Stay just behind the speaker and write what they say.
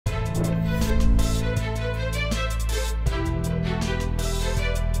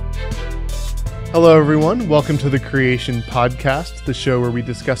Hello, everyone. Welcome to the Creation Podcast, the show where we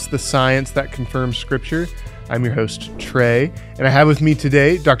discuss the science that confirms Scripture. I'm your host, Trey, and I have with me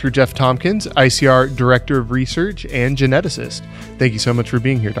today Dr. Jeff Tomkins, ICR Director of Research and Geneticist. Thank you so much for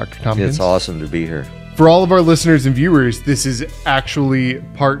being here, Dr. Tomkins. It's awesome to be here. For all of our listeners and viewers, this is actually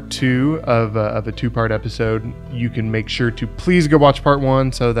part two of a two-part episode. You can make sure to please go watch part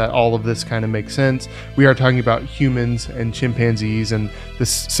one so that all of this kind of makes sense. We are talking about humans and chimpanzees and the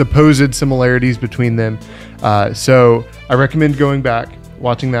supposed similarities between them. So I recommend going back,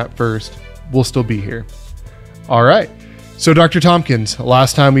 watching that first. We'll still be here. All right. So Dr. Tomkins,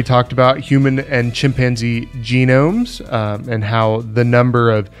 last time we talked about human and chimpanzee genomes and how the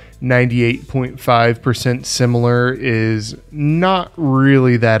number of 98.5% similar is not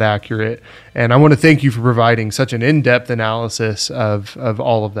really that accurate. And I want to thank you for providing such an in-depth analysis of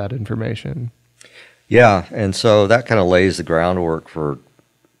all of that information. Yeah, and so that kind of lays the groundwork for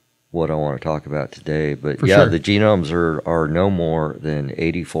what I want to talk about today. But For yeah, sure. the genomes are no more than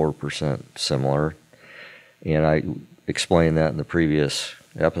 84% similar. And I explained that in the previous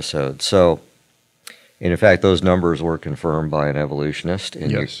episode. So, and in fact, those numbers were confirmed by an evolutionist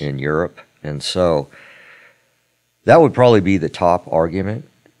in Europe. And so that would probably be the top argument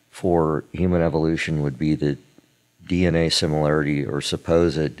for human evolution, would be the DNA similarity or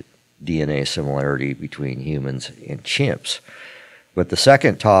supposed DNA similarity between humans and chimps. But the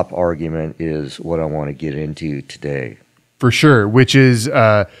second top argument is what I want to get into today. For sure, which is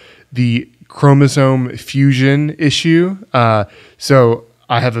the chromosome fusion issue. So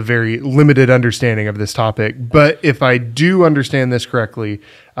I have a very limited understanding of this topic, but if I do understand this correctly,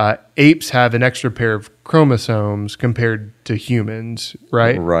 apes have an extra pair of chromosomes compared to humans,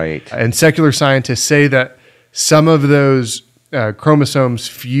 right? Right. And secular scientists say that some of those chromosomes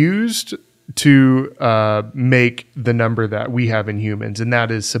fused to make the number that we have in humans, and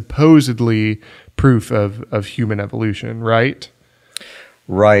that is supposedly proof of human evolution, right?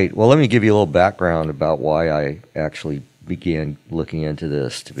 Right. Well, let me give you a little background about why I actually began looking into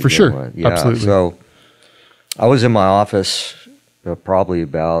this to begin For sure. with. Yeah. Absolutely. So I was in my office probably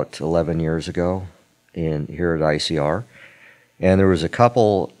about 11 years ago here at ICR, and there was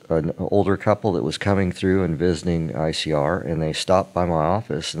an older couple that was coming through and visiting ICR, and they stopped by my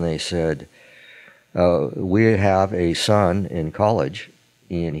office and they said, we have a son in college,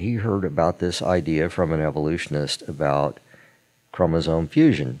 and he heard about this idea from an evolutionist about chromosome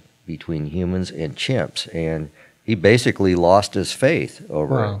fusion between humans and chimps, and he basically lost his faith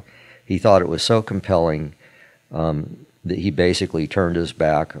over it. He thought it was so compelling that he basically turned his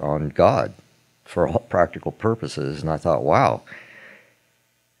back on God for all practical purposes. And I thought, wow,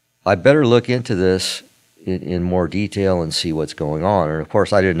 I better look into this in more detail and see what's going on. And of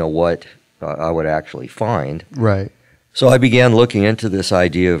course, I didn't know what I would actually find. Right. So I began looking into this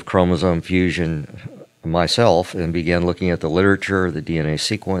idea of chromosome fusion myself and began looking at the literature, the DNA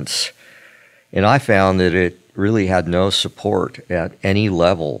sequence, and I found that it really had no support at any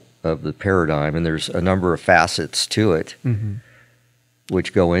level of the paradigm, and there's a number of facets to it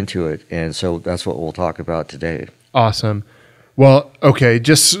which go into it, and so that's what we'll talk about today. Awesome. Well, okay,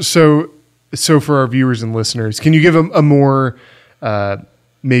 just so for our viewers and listeners, can you give a more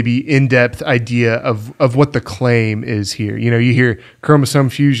maybe in-depth idea of what the claim is here? You know, you hear chromosome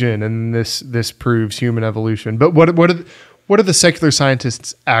fusion and this proves human evolution, but what are the secular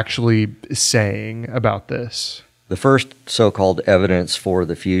scientists actually saying about this? The first so-called evidence for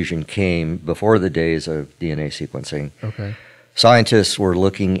the fusion came before the days of DNA sequencing. Okay. Scientists were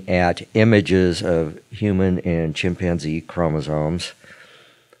looking at images of human and chimpanzee chromosomes,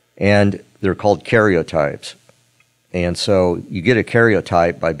 and they're called karyotypes. And so you get a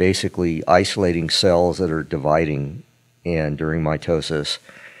karyotype by basically isolating cells that are dividing and during mitosis,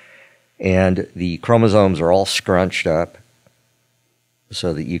 and the chromosomes are all scrunched up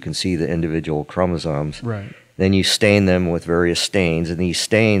so that you can see the individual chromosomes. Right. Then you stain them with various stains, and these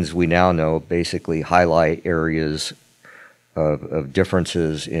stains, we now know, basically highlight areas of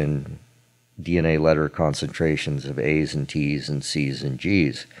differences in DNA letter concentrations of A's and T's and C's and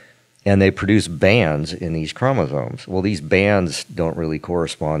G's. And they produce bands in these chromosomes. Well, these bands don't really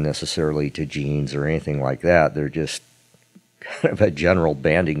correspond necessarily to genes or anything like that. They're just kind of a general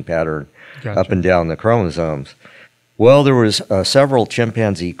banding pattern up and down the chromosomes. Well, there was several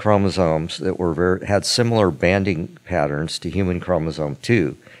chimpanzee chromosomes that had similar banding patterns to human chromosome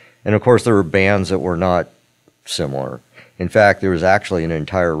 2. And of course, there were bands that were not similar. In fact, there was actually an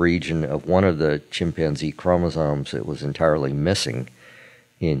entire region of one of the chimpanzee chromosomes that was entirely missing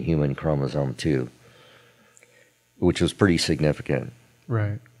in human chromosome 2, which was pretty significant.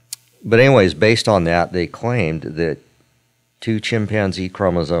 Right. But anyways, based on that, they claimed that two chimpanzee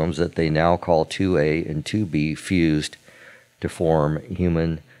chromosomes that they now call 2A and 2B fused to form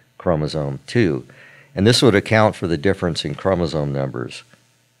human chromosome 2. And this would account for the difference in chromosome numbers.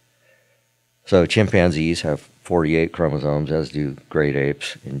 So chimpanzees have 48 chromosomes, as do great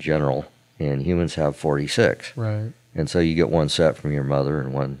apes in general, and humans have 46. Right. And so you get one set from your mother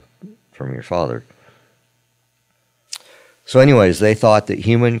and one from your father. So anyways, they thought that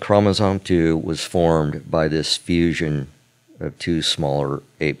human chromosome 2 was formed by this fusion of two smaller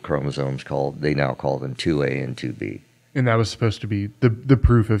ape chromosomes they now call them 2A and 2B. And that was supposed to be the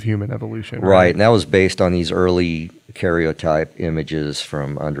proof of human evolution. Right, and that was based on these early karyotype images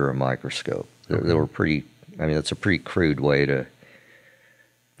from under a microscope. They were pretty, I mean, that's a pretty crude way to...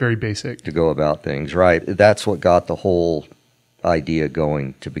 Very basic. To go about things, right. That's what got the whole idea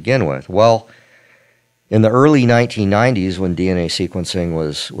going to begin with. Well, in the early 1990s, when DNA sequencing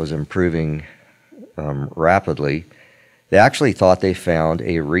was improving rapidly, they actually thought they found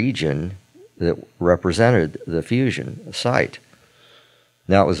a region that represented the fusion site.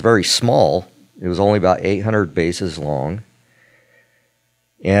 Now, it was very small. It was only about 800 bases long.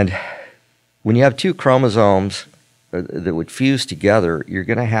 And when you have two chromosomes that would fuse together, you're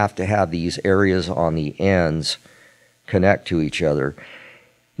going to have these areas on the ends connect to each other.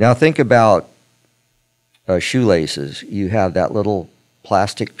 Now, think about shoelaces. You have that little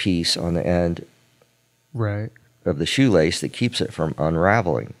plastic piece on the end of the shoelace that keeps it from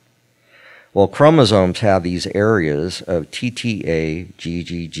unraveling. Well, chromosomes have these areas of TTA,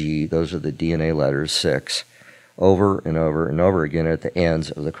 GGG, those are the DNA letters, 6, over and over and over again at the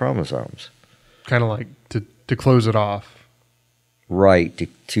ends of the chromosomes. Kind of like to close it off. Right,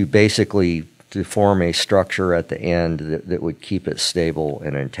 to basically to form a structure at the end that would keep it stable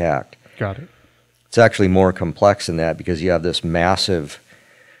and intact. Got it. It's actually more complex than that because you have this massive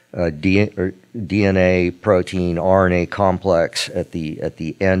DNA, protein, RNA complex at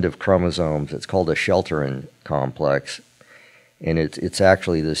the end of chromosomes. It's called a shelterin complex, and it's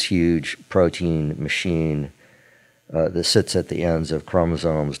actually this huge protein machine that sits at the ends of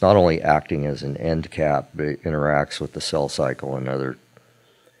chromosomes, not only acting as an end cap, but it interacts with the cell cycle and other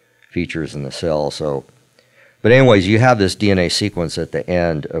features in the cell. But anyways, you have this DNA sequence at the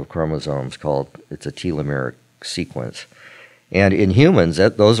end of chromosomes it's a telomeric sequence. And in humans,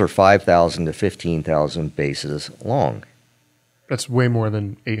 those are 5,000 to 15,000 bases long. That's way more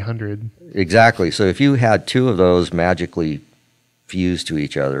than 800. Exactly. So if you had two of those magically fused to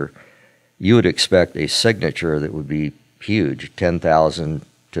each other, you would expect a signature that would be huge, 10,000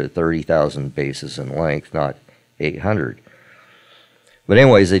 to 30,000 bases in length, not 800. But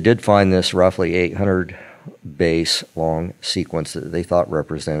anyways, they did find this roughly 800 base long sequence that they thought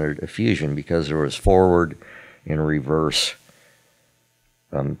represented a fusion because there was forward and reverse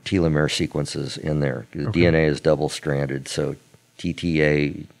telomere sequences in there. The DNA is double-stranded, so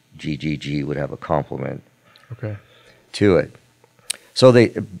TTA, GGG would have a complement to it.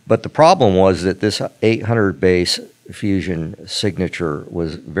 But the problem was that this 800 base fusion signature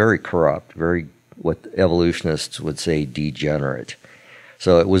was very corrupt, very what evolutionists would say degenerate.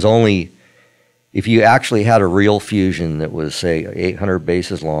 So it was only if you actually had a real fusion that was, say, 800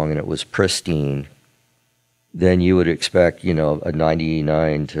 bases long and it was pristine, then you would expect, a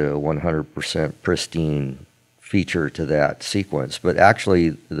 99 to 100% pristine feature to that sequence. But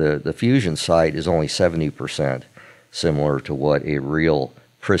actually, the fusion site is only 70% similar to what a real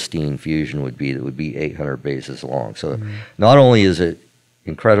pristine fusion would be that would be 800 bases long. So not only is it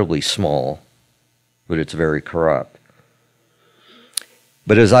incredibly small, but it's very corrupt.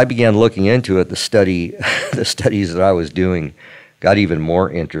 But as I began looking into it, the studies that I was doing got even more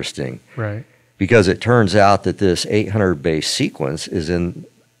interesting. Right. Because it turns out that this 800 base sequence is in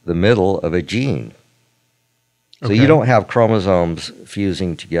the middle of a gene. So you don't have chromosomes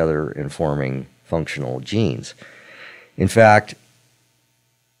fusing together and forming functional genes. In fact,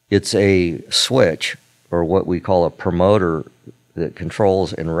 it's a switch, or what we call a promoter, that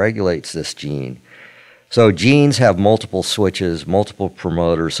controls and regulates this gene. So genes have multiple switches, multiple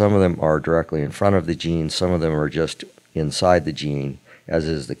promoters. Some of them are directly in front of the gene. Some of them are just inside the gene, as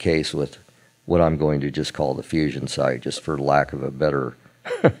is the case with what I'm going to just call the fusion site, just for lack of a better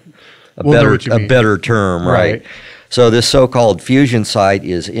better term, right? So this so-called fusion site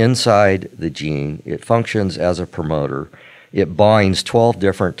is inside the gene. It functions as a promoter. It binds 12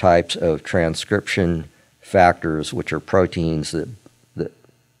 different types of transcription factors, which are proteins that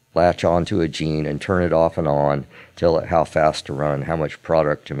latch onto a gene and turn it off and on, tell it how fast to run, how much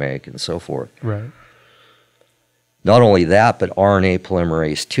product to make, and so forth. Right. Not only that, but RNA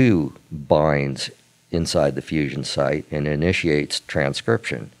polymerase II binds inside the fusion site and initiates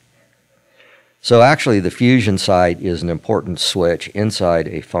transcription. So actually, the fusion site is an important switch inside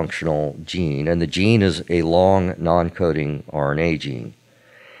a functional gene, and the gene is a long non-coding RNA gene.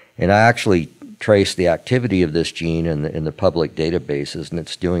 And I actually traced the activity of this gene in the public databases, and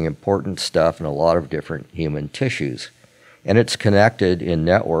it's doing important stuff in a lot of different human tissues. And it's connected in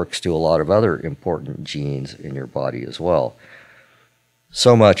networks to a lot of other important genes in your body as well.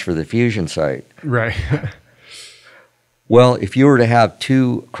 So much for the fusion site. Right. Well, if you were to have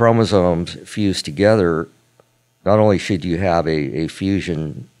two chromosomes fused together, not only should you have a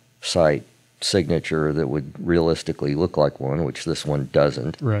fusion site signature that would realistically look like one, which this one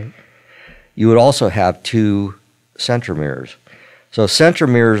doesn't. Right. You would also have two centromeres. So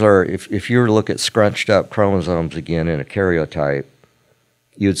centromeres are, if you were to look at scrunched up chromosomes again in a karyotype,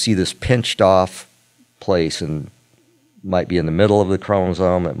 you would see this pinched off place, and might be in the middle of the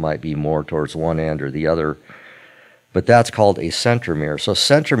chromosome, it might be more towards one end or the other, but that's called a centromere. So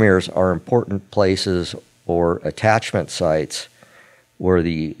centromeres are important places or attachment sites where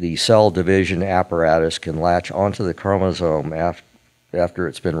the cell division apparatus can latch onto the chromosome after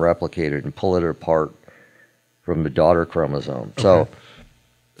it's been replicated and pull it apart from the daughter chromosome. Okay. So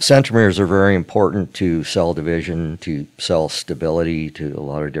centromeres are very important to cell division, to cell stability, to a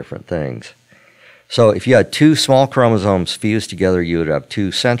lot of different things. So if you had two small chromosomes fused together, you would have two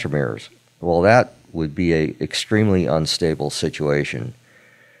centromeres. Well, that would be an extremely unstable situation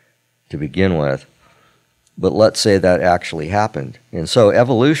to begin with. But let's say that actually happened. And so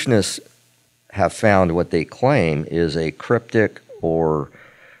evolutionists have found what they claim is a cryptic or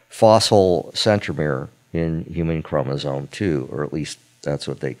fossil centromere in human chromosome 2, or at least that's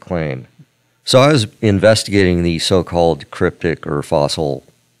what they claim. So I was investigating the so-called cryptic or fossil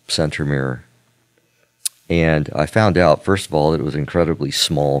centromere, and I found out, first of all, that it was incredibly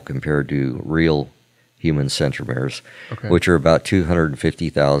small compared to real human centromeres, okay, which are about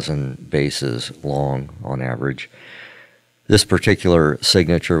 250,000 bases long on average. This particular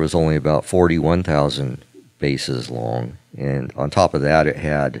signature was only about 41,000 bases long, and on top of that, it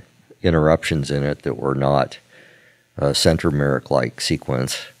had interruptions in it that were not a centromeric-like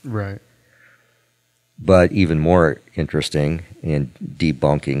sequence. Right. But even more interesting and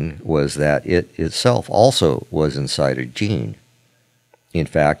debunking was that it itself also was inside a gene. In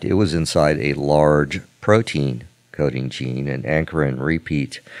fact, it was inside a large protein coding gene, an anchorin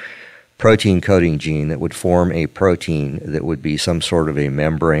repeat protein coding gene that would form a protein that would be some sort of a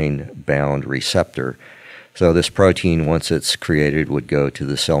membrane-bound receptor. So this protein, once it's created, would go to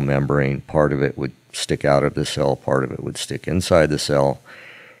the cell membrane. Part of it would stick out of the cell, part of it would stick inside the cell,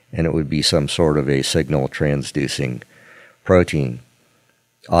 and it would be some sort of a signal transducing protein.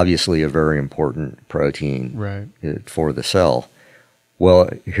 Obviously a very important protein, right, for the cell. Well,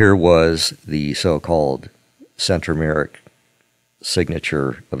 here was the so-called centromeric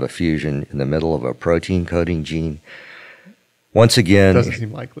signature of a fusion in the middle of a protein coding gene. Once again, doesn't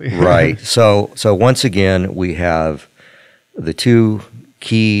seem likely. Right. So once again, we have the two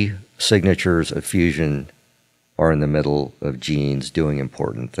key signatures of fusion are in the middle of genes doing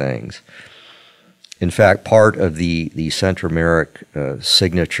important things. In fact, part of the centromeric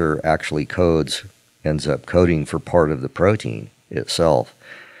signature actually ends up coding for part of the protein itself.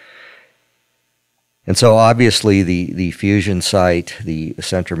 And so obviously the fusion site, the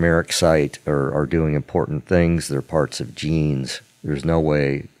centromeric site are doing important things. They're parts of genes. There's no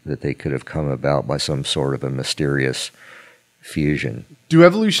way that they could have come about by some sort of a mysterious fusion. Do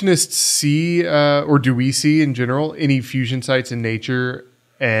evolutionists see, or do we see in general, any fusion sites in nature?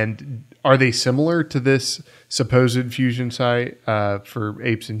 And are they similar to this supposed fusion site for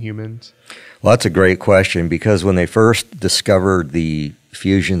apes and humans? Well, that's a great question, because when they first discovered the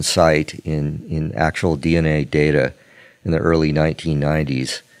fusion site in actual DNA data in the early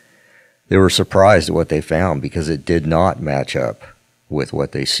 1990s, they were surprised at what they found because it did not match up with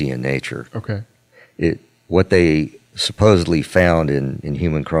what they see in nature. Okay. What they supposedly found in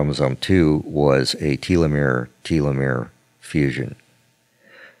human chromosome 2 was a telomere-telomere fusion.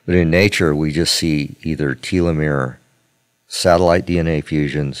 But in nature, we just see either telomere satellite DNA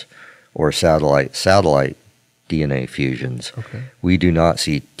fusions or satellite-satellite DNA fusions. Okay. We do not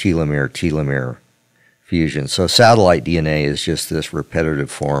see telomere-telomere fusions. So satellite DNA is just this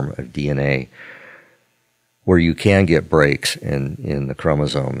repetitive form of DNA where you can get breaks in the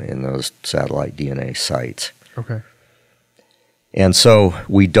chromosome in those satellite DNA sites. Okay. And so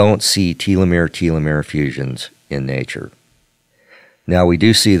we don't see telomere-telomere fusions in nature. Now, we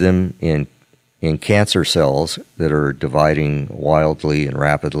do see them in cancer cells that are dividing wildly and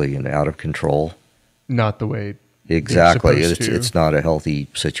rapidly and out of control. Not the way exactly. It's not a healthy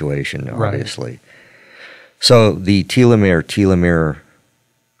situation, obviously. Right. So the telomere-telomere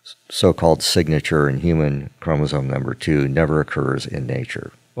so-called signature in human chromosome number 2 never occurs in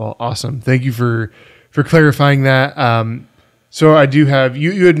nature. Well, awesome. Thank you for clarifying that. So I do have,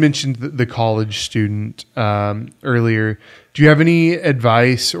 you had mentioned the college student earlier. Do you have any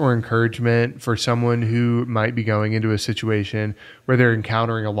advice or encouragement for someone who might be going into a situation where they're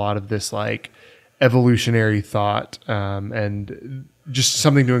encountering a lot of this like evolutionary thought and just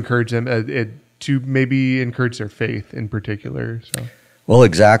something to encourage them to maybe encourage their faith in particular? So. Well,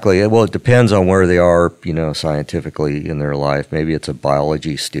 exactly. Well, it depends on where they are, scientifically in their life. Maybe it's a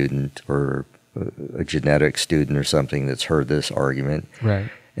biology student or a genetic student or something that's heard this argument. Right.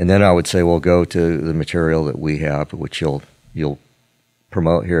 And then I would say, well, go to the material that we have, which you'll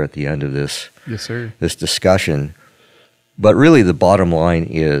promote here at the end of this. Yes, sir. This discussion. But really the bottom line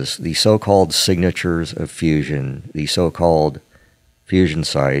is the so-called signatures of fusion, the so-called fusion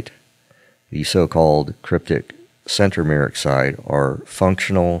site, the so-called cryptic centromeric site are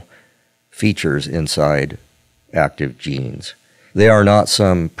functional features inside active genes. They are not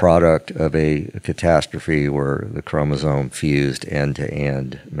some product of a catastrophe where the chromosome fused end to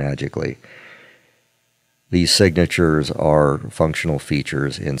end magically. These signatures are functional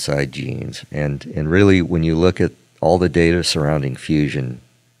features inside genes. And really, when you look at all the data surrounding fusion,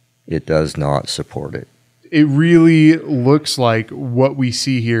 it does not support it. It really looks like what we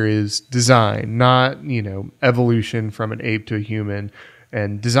see here is design, not, evolution from an ape to a human.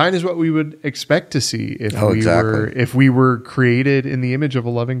 And design is what we would expect to see if we were created in the image of a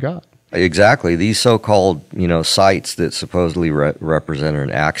loving God. Exactly. These so-called, sites that supposedly represent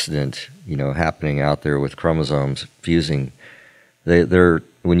an accident, happening out there with chromosomes fusing, they're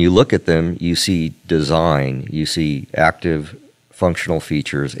when you look at them, you see design, you see active functional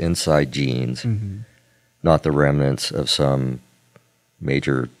features inside genes, not the remnants of some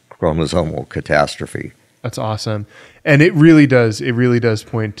major chromosomal catastrophe. That's awesome. And it really does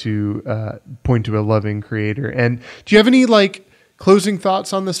point to a loving creator. And do you have any closing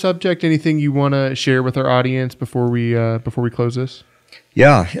thoughts on the subject? Anything you want to share with our audience before we close this?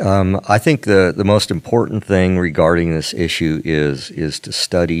 Yeah, I think the most important thing regarding this issue is to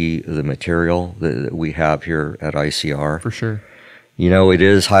study the material that we have here at ICR. For sure. It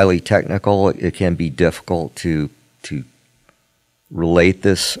is highly technical. It can be difficult to relate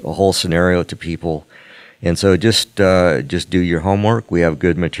this whole scenario to people. And so just do your homework. We have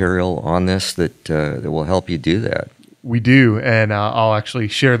good material on this that will help you do that. We do, and I'll actually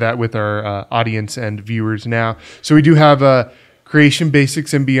share that with our audience and viewers now. So we do have Creation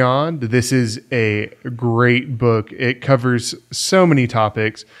Basics and Beyond. This is a great book. It covers so many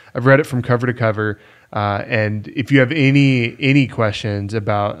topics. I've read it from cover to cover. And if you have any questions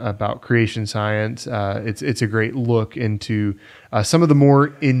about creation science, it's a great look into some of the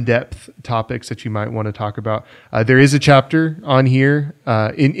more in-depth topics that you might want to talk about. There is a chapter on here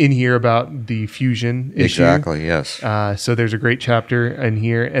in here about the fusion issue. Exactly. Yes. So there's a great chapter in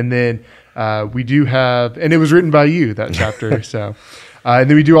here, and then we do have, and it was written by you, that chapter. So. And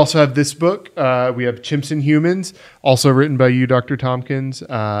then we do also have this book. We have Chimps and Humans, also written by you, Dr. Tomkins,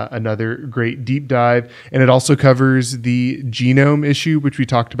 another great deep dive. And it also covers the genome issue, which we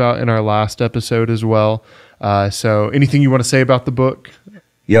talked about in our last episode as well. So anything you want to say about the book?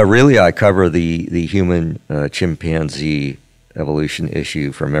 Yeah, really, I cover the human chimpanzee evolution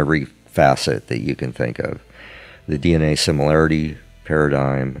issue from every facet that you can think of. The DNA similarity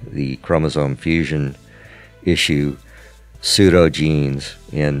paradigm, the chromosome fusion issue, pseudogenes,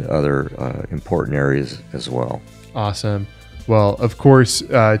 and other important areas as well. Awesome. Well, of course,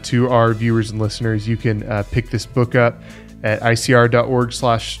 to our viewers and listeners, you can pick this book up at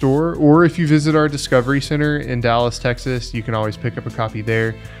icr.org/store, or if you visit our Discovery Center in Dallas, Texas, you can always pick up a copy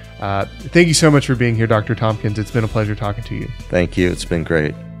there. Thank you so much for being here, Dr. Tomkins. It's been a pleasure talking to you. Thank you. It's been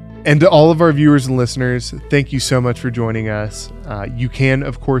great. And to all of our viewers and listeners, thank you so much for joining us. You can,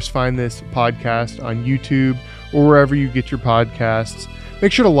 of course, find this podcast on YouTube or wherever you get your podcasts.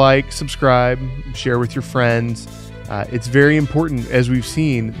 Make sure to like, subscribe, share with your friends. It's very important, as we've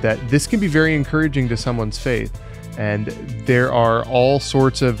seen, that this can be very encouraging to someone's faith. And there are all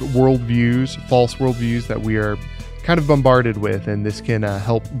sorts of worldviews, false worldviews that we are kind of bombarded with, and this can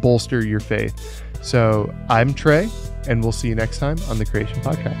help bolster your faith. So I'm Trey, and we'll see you next time on the Creation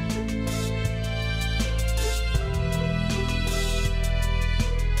Podcast.